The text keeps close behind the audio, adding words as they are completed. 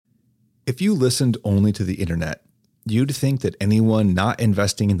If you listened only to the internet, you'd think that anyone not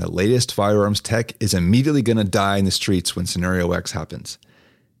investing in the latest firearms tech is immediately going to die in the streets when Scenario X happens.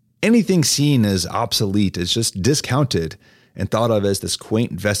 Anything seen as obsolete is just discounted and thought of as this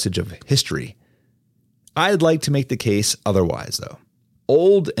quaint vestige of history. I'd like to make the case otherwise, though.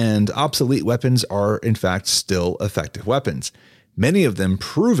 Old and obsolete weapons are, in fact, still effective weapons, many of them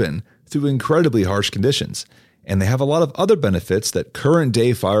proven through incredibly harsh conditions, and they have a lot of other benefits that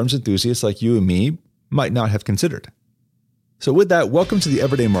current-day firearms enthusiasts like you and me might not have considered. So with that, welcome to The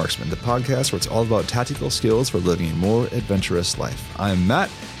Everyday Marksman, the podcast where it's all about tactical skills for living a more adventurous life. I'm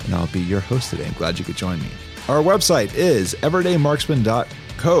Matt, and I'll be your host today. I'm glad you could join me. Our website is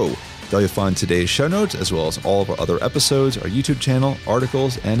everydaymarksman.co. There you'll find today's show notes, as well as all of our other episodes, our YouTube channel,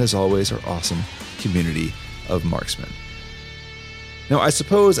 articles, and as always, our awesome community of marksmen. Now, I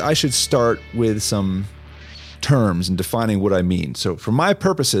suppose I should start with some terms and defining what I mean. So for my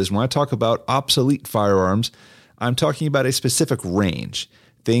purposes, when I talk about obsolete firearms, I'm talking about a specific range.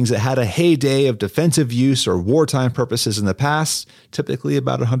 Things that had a heyday of defensive use or wartime purposes in the past, typically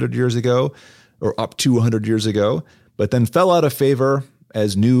about 100 years ago or up to 100 years ago, but then fell out of favor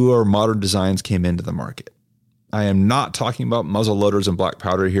as new or modern designs came into the market. I am not talking about muzzle loaders and black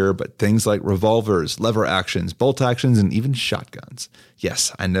powder here, but things like revolvers, lever actions, bolt actions, and even shotguns.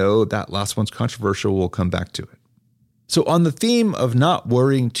 Yes, I know that last one's controversial. We'll come back to it. So on the theme of not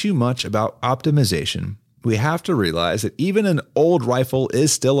worrying too much about optimization, we have to realize that even an old rifle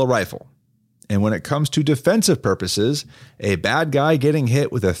is still a rifle. And when it comes to defensive purposes, a bad guy getting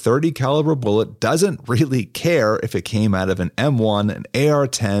hit with a .30 caliber bullet doesn't really care if it came out of an M1, an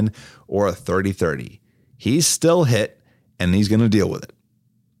AR-10, or a .30-30. He's still hit, and he's going to deal with it.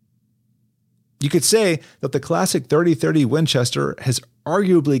 You could say that the classic .30-30 Winchester has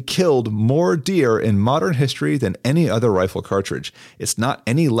arguably killed more deer in modern history than any other rifle cartridge. It's not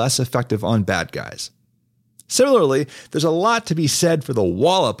any less effective on bad guys. Similarly, there's a lot to be said for the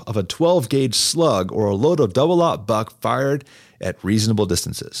wallop of a 12-gauge slug or a load of double-aught buck fired at reasonable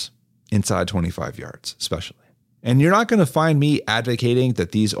distances, inside 25 yards especially. And you're not going to find me advocating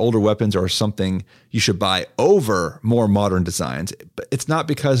that these older weapons are something you should buy over more modern designs, but it's not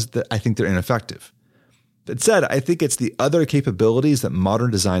because I think they're ineffective. That said, I think it's the other capabilities that modern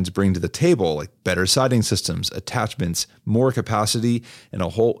designs bring to the table, like better sighting systems, attachments, more capacity, and a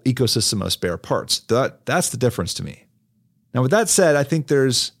whole ecosystem of spare parts. That's the difference to me. Now, with that said, I think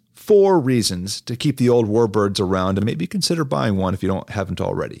there's 4 reasons to keep the old warbirds around and maybe consider buying one if you haven't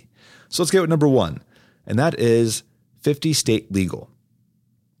already. So let's get with number 1, and that is 50 state legal.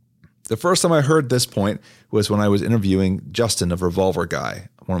 The first time I heard this point was when I was interviewing Justin of Revolver Guy,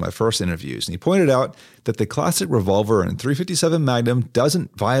 one of my first interviews, and he pointed out that the classic revolver in .357 Magnum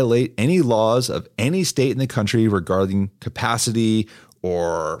doesn't violate any laws of any state in the country regarding capacity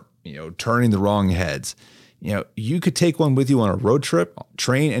or, turning the wrong heads. You could take one with you on a road trip,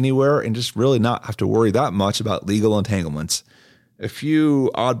 train anywhere, and just really not have to worry that much about legal entanglements. A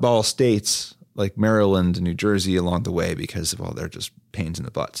few oddball states like Maryland and New Jersey along the way because, they're just pains in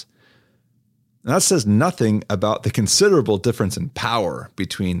the butts. And that says nothing about the considerable difference in power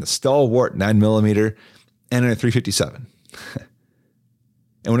between the stalwart 9mm and a .357. And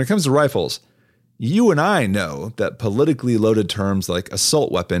when it comes to rifles, you and I know that politically loaded terms like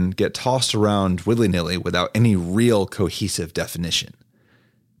assault weapon get tossed around willy-nilly without any real cohesive definition.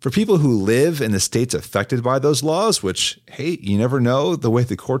 For people who live in the states affected by those laws, which, hey, you never know, the way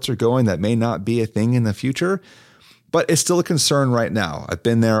the courts are going, that may not be a thing in the future, but it's still a concern right now. I've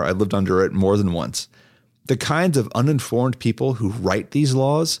been there. I lived under it more than once. The kinds of uninformed people who write these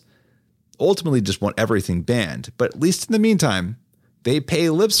laws ultimately just want everything banned. But at least in the meantime, they pay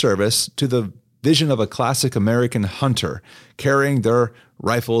lip service to the vision of a classic American hunter carrying their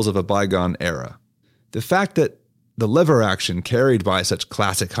rifles of a bygone era. The fact that the lever action carried by such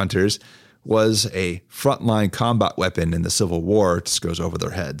classic hunters was a frontline combat weapon in the Civil War just goes over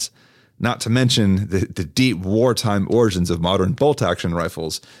their heads. Not to mention the deep wartime origins of modern bolt-action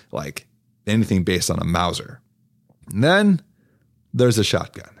rifles, like anything based on a Mauser. And then there's a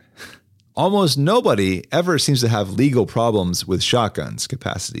shotgun. Almost nobody ever seems to have legal problems with shotguns,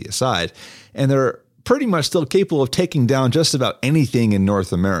 capacity aside, and they're pretty much still capable of taking down just about anything in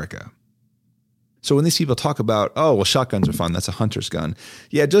North America. So when these people talk about, shotguns are fun, that's a hunter's gun.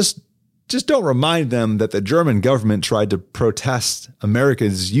 Yeah, just don't remind them that the German government tried to protest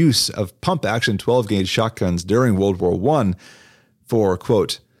America's use of pump-action 12-gauge shotguns during World War I for,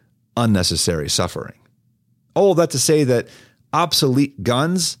 quote, unnecessary suffering. All of that to say that obsolete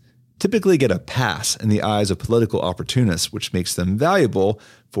guns typically get a pass in the eyes of political opportunists, which makes them valuable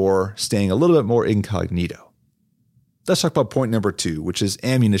for staying a little bit more incognito. Let's talk about point number 2, which is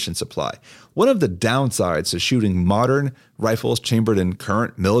ammunition supply. One of the downsides to shooting modern rifles chambered in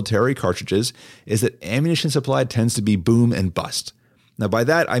current military cartridges is that ammunition supply tends to be boom and bust. Now, by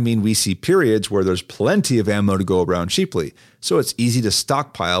that, I mean we see periods where there's plenty of ammo to go around cheaply, so it's easy to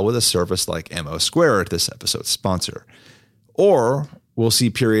stockpile with a service like Ammo Squared, this episode's sponsor. Or we'll see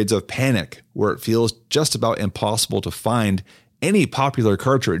periods of panic where it feels just about impossible to find any popular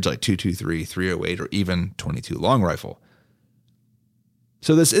cartridge like 223, 308, or even 22 long rifle.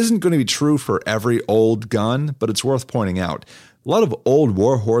 So this isn't going to be true for every old gun, but it's worth pointing out. A lot of old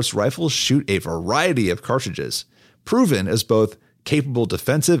Warhorse rifles shoot a variety of cartridges, proven as both capable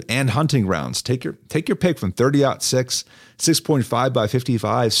defensive and hunting rounds. Take your pick from 30-06, 6.5 by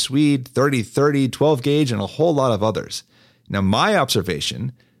 55, Swede, 30-30, 12 gauge, and a whole lot of others. Now, my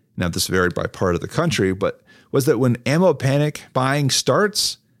observation, now this varied by part of the country, but was that when ammo panic buying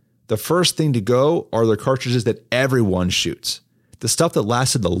starts, the first thing to go are the cartridges that everyone shoots. The stuff that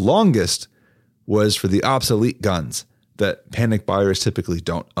lasted the longest was for the obsolete guns that panic buyers typically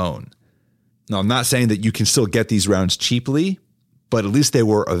don't own. Now, I'm not saying that you can still get these rounds cheaply, but at least they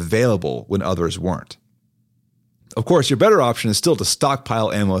were available when others weren't. Of course, your better option is still to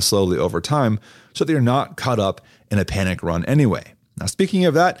stockpile ammo slowly over time so that you're not caught up in a panic run anyway. Now, speaking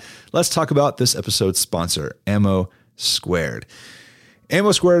of that, let's talk about this episode's sponsor, Ammo Squared.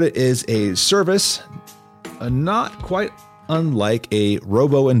 Ammo Squared is a service not quite unlike a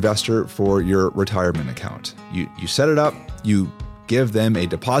robo-investor for your retirement account. You set it up, you give them a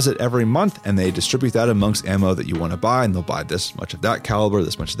deposit every month, and they distribute that amongst ammo that you want to buy, and they'll buy this much of that caliber,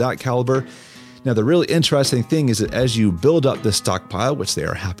 this much of that caliber. Now, the really interesting thing is that as you build up this stockpile, which they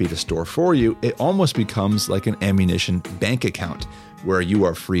are happy to store for you, it almost becomes like an ammunition bank account where you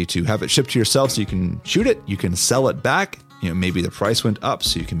are free to have it shipped to yourself so you can shoot it, you can sell it back. Maybe the price went up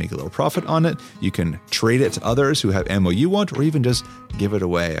so you can make a little profit on it. You can trade it to others who have ammo you want, or even just give it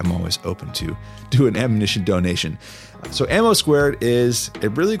away. I'm always open to do an ammunition donation. So Ammo Squared is a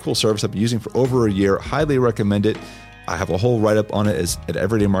really cool service I've been using for over a year. Highly recommend it. I have a whole write-up on it at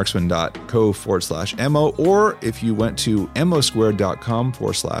everydaymarksman.co/ammo, or if you went to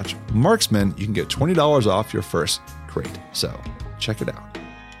ammosquared.com/marksman, you can get $20 off your first crate. So check it out.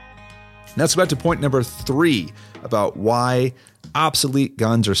 Now let's go back to point number 3 about why obsolete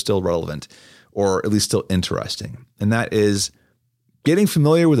guns are still relevant, or at least still interesting. And that is getting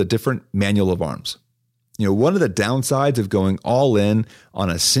familiar with a different manual of arms. One of the downsides of going all in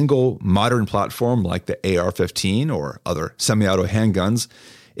on a single modern platform like the AR-15 or other semi-auto handguns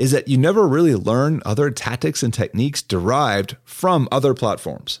is that you never really learn other tactics and techniques derived from other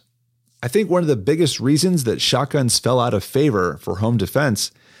platforms. I think one of the biggest reasons that shotguns fell out of favor for home defense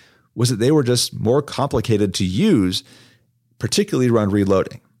was that they were just more complicated to use, particularly around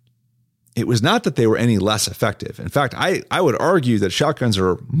reloading. It was not that they were any less effective. In fact, I would argue that shotguns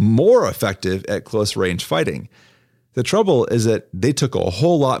are more effective at close range fighting. The trouble is that they took a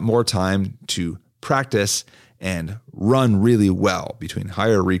whole lot more time to practice and run really well between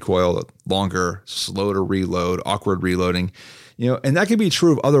higher recoil, longer, slow to reload, awkward reloading, and that can be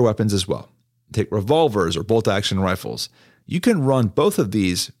true of other weapons as well. Take revolvers or bolt action rifles. You can run both of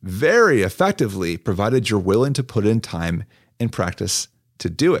these very effectively, provided you're willing to put in time and practice to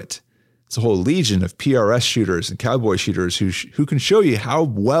do it. It's a whole legion of PRS shooters and cowboy shooters who can show you how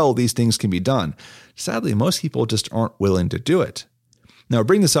well these things can be done. Sadly, most people just aren't willing to do it. Now, I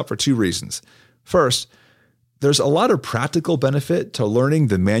bring this up for 2 reasons. First, there's a lot of practical benefit to learning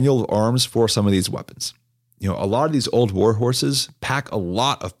the manual of arms for some of these weapons. A lot of these old warhorses pack a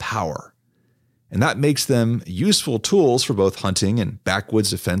lot of power, and that makes them useful tools for both hunting and backwoods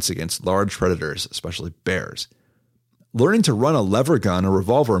defense against large predators, especially bears. Learning to run a lever gun or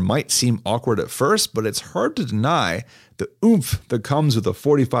revolver might seem awkward at first, but it's hard to deny the oomph that comes with a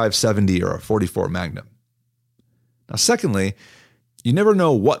 45-70 or a 44 Magnum. Now, secondly, you never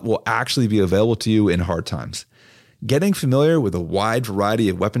know what will actually be available to you in hard times. Getting familiar with a wide variety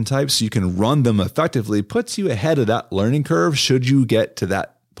of weapon types so you can run them effectively puts you ahead of that learning curve should you get to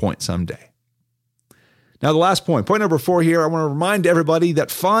that point someday. Now, the last point number 4 here, I want to remind everybody that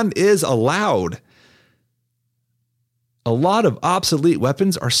fun is allowed. A lot of obsolete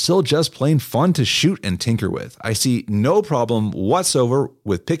weapons are still just plain fun to shoot and tinker with. I see no problem whatsoever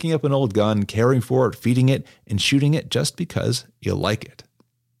with picking up an old gun, caring for it, feeding it, and shooting it just because you like it.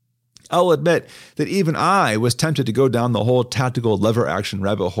 I'll admit that even I was tempted to go down the whole tactical lever action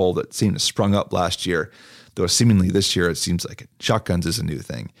rabbit hole that seemed to sprung up last year, though seemingly this year it seems like shotguns is a new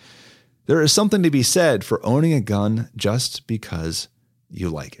thing. There is something to be said for owning a gun just because you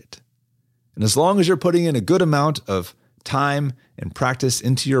like it. And as long as you're putting in a good amount of time and practice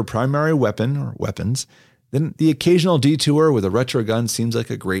into your primary weapon or weapons, then the occasional detour with a retro gun seems like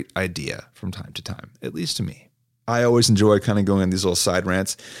a great idea from time to time, at least to me. I always enjoy kind of going on these little side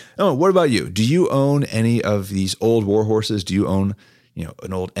rants. Oh, what about you? Do you own any of these old war horses? Do you own,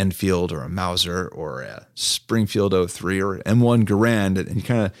 an old Enfield or a Mauser or a Springfield 03 or M1 Garand, and you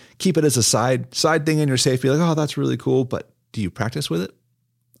kind of keep it as a side thing in your safe? Be like, oh, that's really cool, but do you practice with it?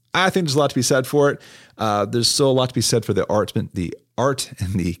 I think there's a lot to be said for it. There's still a lot to be said for the art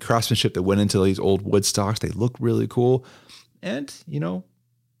and the craftsmanship that went into these old wood stocks. They look really cool. And,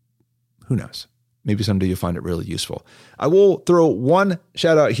 who knows? Maybe someday you'll find it really useful. I will throw one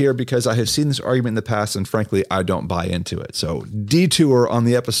shout out here because I have seen this argument in the past, and frankly, I don't buy into it. So detour on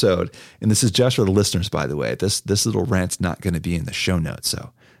the episode. And this is just for the listeners, by the way. This little rant's not going to be in the show notes.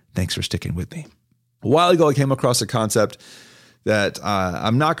 So thanks for sticking with me. A while ago, I came across a concept that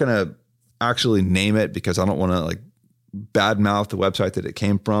I'm not going to actually name it because I don't want to badmouth the website that it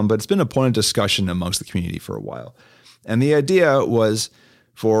came from, but it's been a point of discussion amongst the community for a while. And the idea was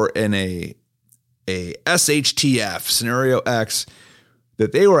for a SHTF, Scenario X,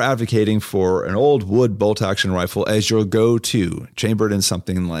 that they were advocating for an old wood bolt-action rifle as your go-to, chambered in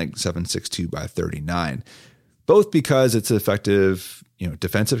something like 7.62 by 39, both because it's effective,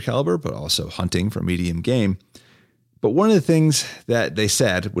 defensive caliber, but also hunting for medium game. But one of the things that they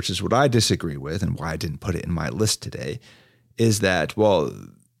said, which is what I disagree with and why I didn't put it in my list today, is that,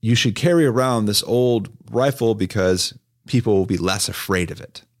 you should carry around this old rifle because people will be less afraid of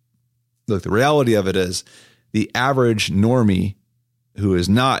it. Look, the reality of it is the average normie who is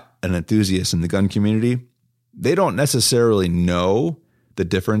not an enthusiast in the gun community, they don't necessarily know the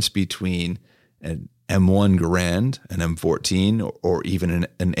difference between an M1 Garand, an M14, or even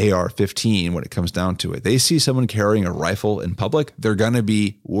an AR-15 when it comes down to it. They see someone carrying a rifle in public, they're going to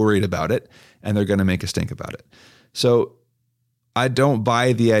be worried about it, and they're going to make a stink about it. So I don't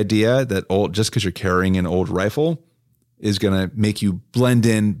buy the idea that just because you're carrying an old rifle is going to make you blend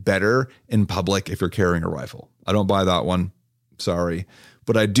in better in public if you're carrying a rifle. I don't buy that one. Sorry.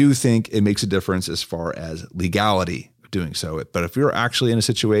 But I do think it makes a difference as far as legality of doing so. But if you're actually in a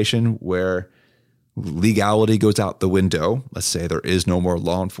situation where legality goes out the window, let's say there is no more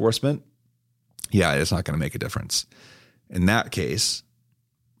law enforcement, it's not going to make a difference. In that case,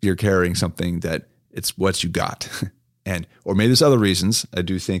 you're carrying something that it's what you got. Or maybe there's other reasons. I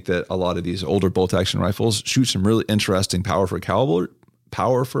do think that a lot of these older bolt-action rifles shoot some really interesting I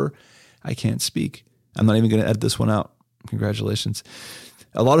can't speak. I'm not even going to edit this one out. Congratulations.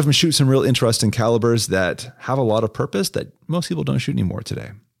 A lot of them shoot some real interesting calibers that have a lot of purpose that most people don't shoot anymore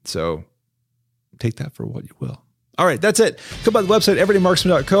today. So take that for what you will. All right, that's it. Come by the website,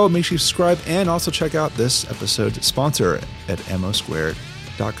 everydaymarksman.co. Make sure you subscribe and also check out this episode's sponsor at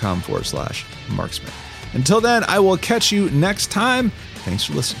ammosquared.com/marksman. Until then, I will catch you next time. Thanks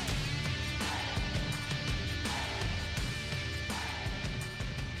for listening.